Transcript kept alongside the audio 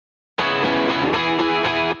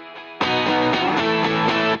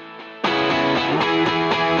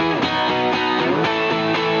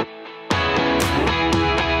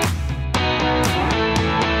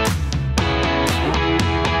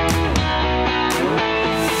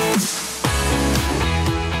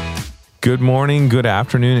good morning, good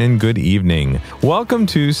afternoon, and good evening. Welcome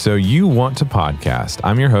to So You Want to Podcast.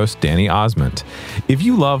 I'm your host, Danny Osmond. If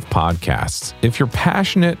you love podcasts, if you're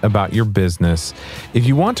passionate about your business, if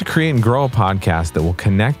you want to create and grow a podcast that will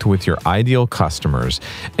connect with your ideal customers,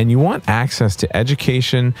 and you want access to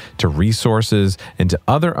education, to resources, and to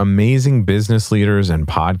other amazing business leaders and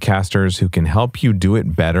podcasters who can help you do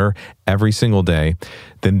it better every single day,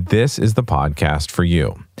 then this is the podcast for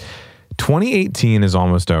you. 2018 is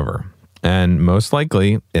almost over. And most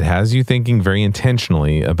likely, it has you thinking very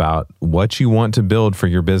intentionally about what you want to build for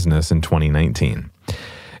your business in 2019.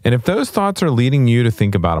 And if those thoughts are leading you to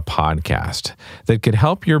think about a podcast that could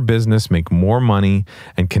help your business make more money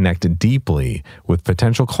and connect deeply with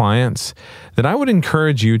potential clients, then I would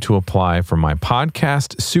encourage you to apply for my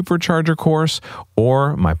Podcast Supercharger course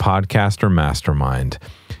or my Podcaster Mastermind.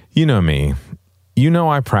 You know me. You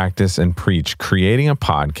know I practice and preach creating a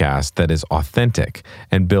podcast that is authentic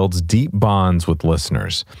and builds deep bonds with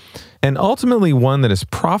listeners, and ultimately one that is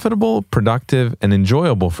profitable, productive, and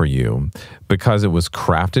enjoyable for you because it was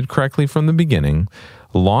crafted correctly from the beginning,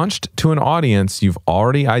 launched to an audience you've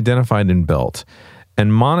already identified and built,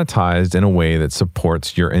 and monetized in a way that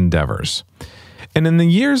supports your endeavors. And in the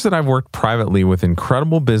years that I've worked privately with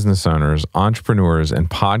incredible business owners, entrepreneurs, and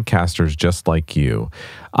podcasters just like you,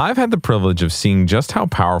 I've had the privilege of seeing just how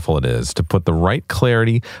powerful it is to put the right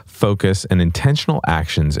clarity, focus, and intentional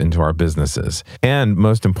actions into our businesses. And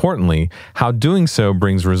most importantly, how doing so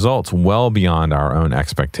brings results well beyond our own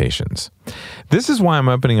expectations. This is why I'm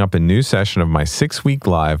opening up a new session of my 6-week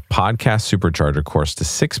live Podcast Supercharger course to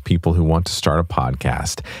 6 people who want to start a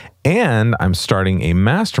podcast. And I'm starting a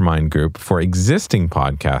mastermind group for existing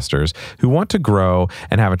podcasters who want to grow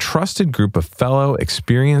and have a trusted group of fellow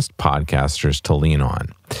experienced podcasters to lean on.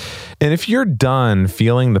 And if you're done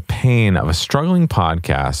feeling the pain of a struggling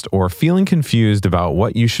podcast or feeling confused about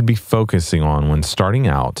what you should be focusing on when starting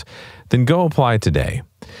out, then go apply today.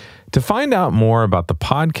 To find out more about the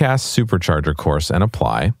Podcast Supercharger course and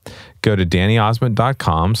apply, go to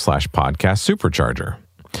dannyosmond.com/podcastsupercharger.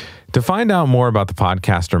 To find out more about the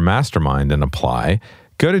Podcaster Mastermind and apply,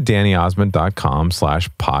 go to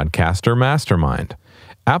dannyosmond.com/podcastermastermind.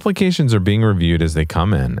 Applications are being reviewed as they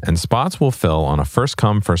come in, and spots will fill on a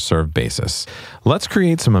first-come, first-served basis. Let's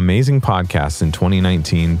create some amazing podcasts in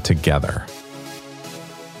 2019 together.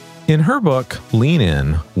 In her book, Lean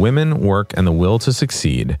In, Women, Work, and the Will to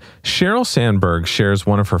Succeed, Sheryl Sandberg shares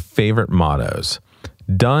one of her favorite mottos: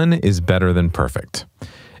 done is better than perfect.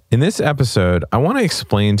 In this episode, I want to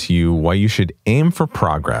explain to you why you should aim for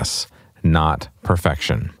progress, not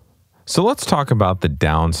perfection. So let's talk about the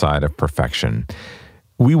downside of perfection.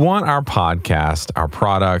 We want our podcast, our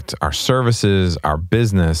product, our services, our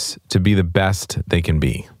business to be the best they can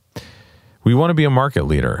be. We want to be a market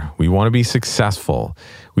leader. We want to be successful.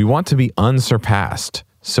 We want to be unsurpassed.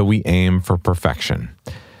 So we aim for perfection.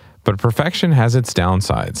 But perfection has its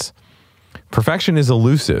downsides. Perfection is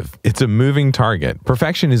elusive. It's a moving target.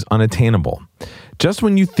 Perfection is unattainable. Just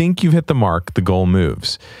when you think you've hit the mark, the goal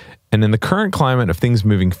moves. And in the current climate of things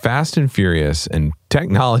moving fast and furious and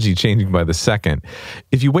technology changing by the second,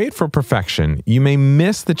 if you wait for perfection, you may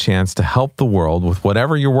miss the chance to help the world with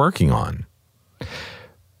whatever you're working on.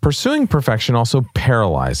 Pursuing perfection also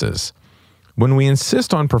paralyzes. When we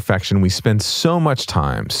insist on perfection, we spend so much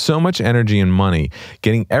time, so much energy and money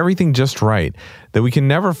getting everything just right that we can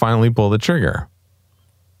never finally pull the trigger.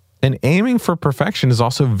 And aiming for perfection is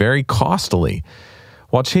also very costly.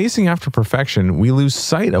 While chasing after perfection, we lose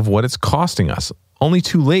sight of what it's costing us. Only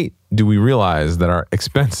too late do we realize that our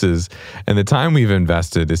expenses and the time we've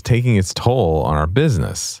invested is taking its toll on our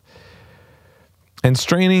business. And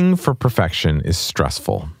straining for perfection is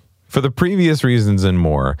stressful. For the previous reasons and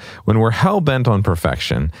more, when we're hell-bent on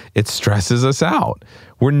perfection, it stresses us out.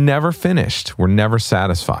 We're never finished. We're never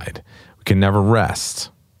satisfied. We can never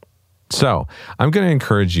rest. So I'm going to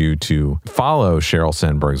encourage you to follow Sheryl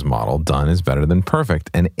Sandberg's model, done is better than perfect,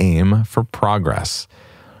 and aim for progress.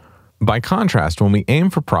 By contrast, when we aim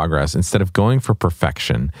for progress instead of going for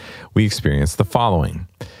perfection, we experience the following.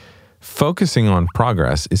 Focusing on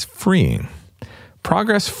progress is freeing.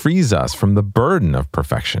 Progress frees us from the burden of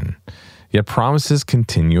perfection, yet promises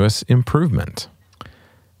continuous improvement.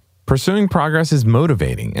 Pursuing progress is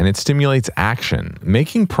motivating and it stimulates action.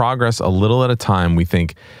 Making progress a little at a time, we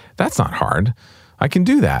think, that's not hard. I can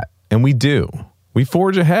do that. And we do. We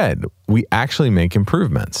forge ahead. We actually make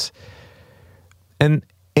improvements. And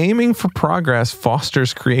aiming for progress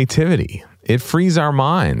fosters creativity. It frees our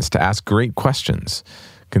minds to ask great questions,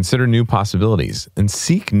 consider new possibilities, and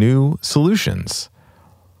seek new solutions.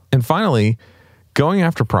 And finally, going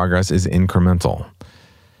after progress is incremental.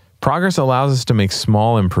 Progress allows us to make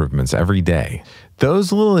small improvements every day.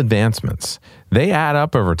 Those little advancements, they add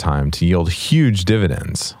up over time to yield huge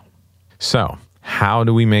dividends. So, how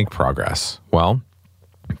do we make progress? Well,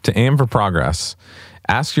 to aim for progress,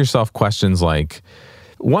 ask yourself questions like,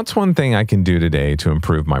 what's one thing I can do today to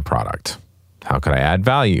improve my product? How could I add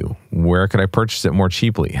value? Where could I purchase it more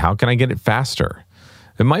cheaply? How can I get it faster?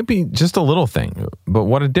 It might be just a little thing, but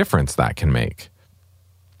what a difference that can make.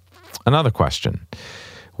 Another question.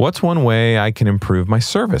 What's one way I can improve my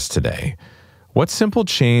service today? What simple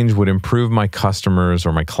change would improve my customers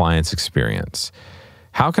or my clients' experience?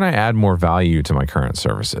 How can I add more value to my current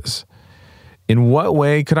services? In what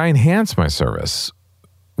way could I enhance my service?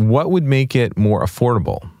 What would make it more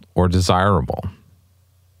affordable or desirable?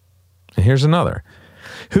 And here's another.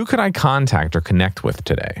 Who could I contact or connect with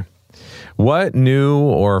today? What new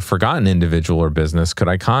or forgotten individual or business could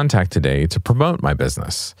I contact today to promote my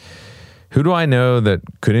business? Who do I know that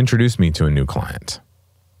could introduce me to a new client?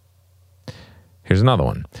 Here's another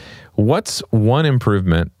one. What's one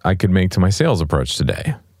improvement I could make to my sales approach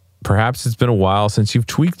today? Perhaps it's been a while since you've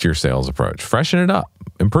tweaked your sales approach. Freshen it up.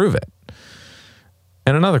 Improve it.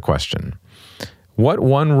 And another question. What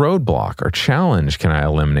one roadblock or challenge can I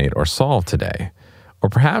eliminate or solve today? Or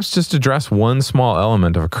perhaps just address one small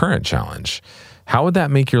element of a current challenge. How would that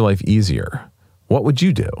make your life easier? What would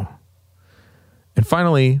you do? And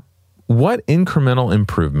finally, what incremental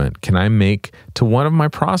improvement can I make to one of my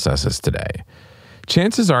processes today?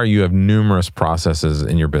 Chances are you have numerous processes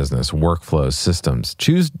in your business, workflows, systems.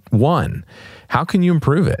 Choose one. How can you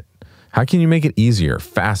improve it? How can you make it easier,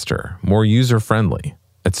 faster, more user-friendly,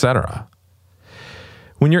 etc.?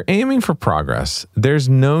 When you're aiming for progress, there's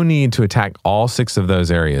no need to attack all 6 of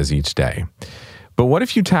those areas each day. But what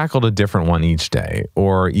if you tackled a different one each day,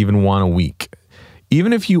 or even one a week?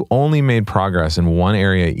 Even if you only made progress in one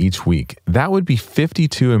area each week, that would be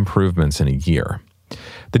 52 improvements in a year.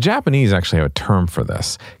 The Japanese actually have a term for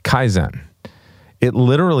this, kaizen. It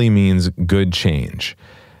literally means good change.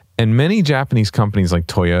 And many Japanese companies like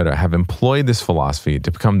Toyota have employed this philosophy to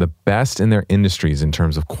become the best in their industries in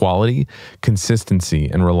terms of quality, consistency,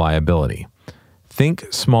 and reliability. Think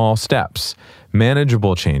small steps,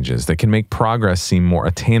 manageable changes that can make progress seem more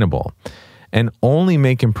attainable, and only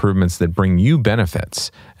make improvements that bring you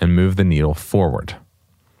benefits and move the needle forward.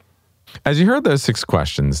 As you heard those 6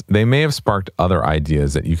 questions, they may have sparked other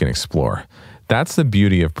ideas that you can explore. That's the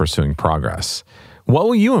beauty of pursuing progress. What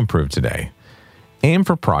will you improve today? Aim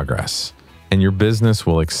for progress, and your business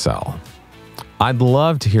will excel. I'd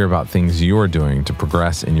love to hear about things you're doing to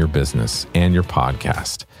progress in your business and your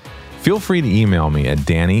podcast. Feel free to email me at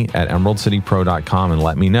danny@emeraldcitypro.com and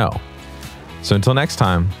let me know. So until next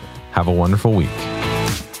time, have a wonderful week.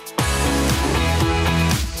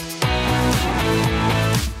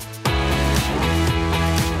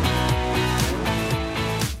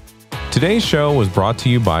 Today's show was brought to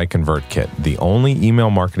you by ConvertKit, the only email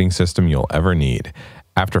marketing system you'll ever need.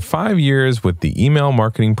 After 5 years with the email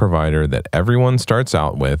marketing provider that everyone starts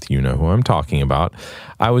out with, you know who I'm talking about,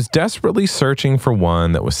 I was desperately searching for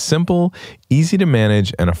one that was simple, easy to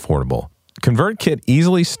manage, and affordable. ConvertKit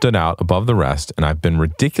easily stood out above the rest, and I've been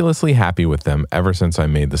ridiculously happy with them ever since I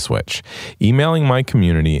made the switch. Emailing my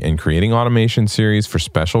community and creating automation series for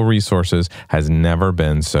special resources has never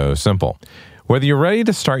been so simple. Whether you're ready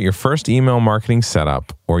to start your first email marketing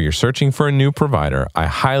setup or you're searching for a new provider, I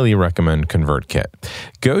highly recommend ConvertKit.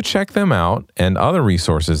 Go check them out and other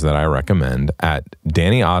resources that I recommend at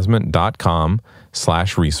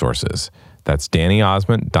dannyosment.com/resources. That's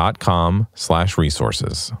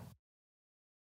dannyosment.com/resources.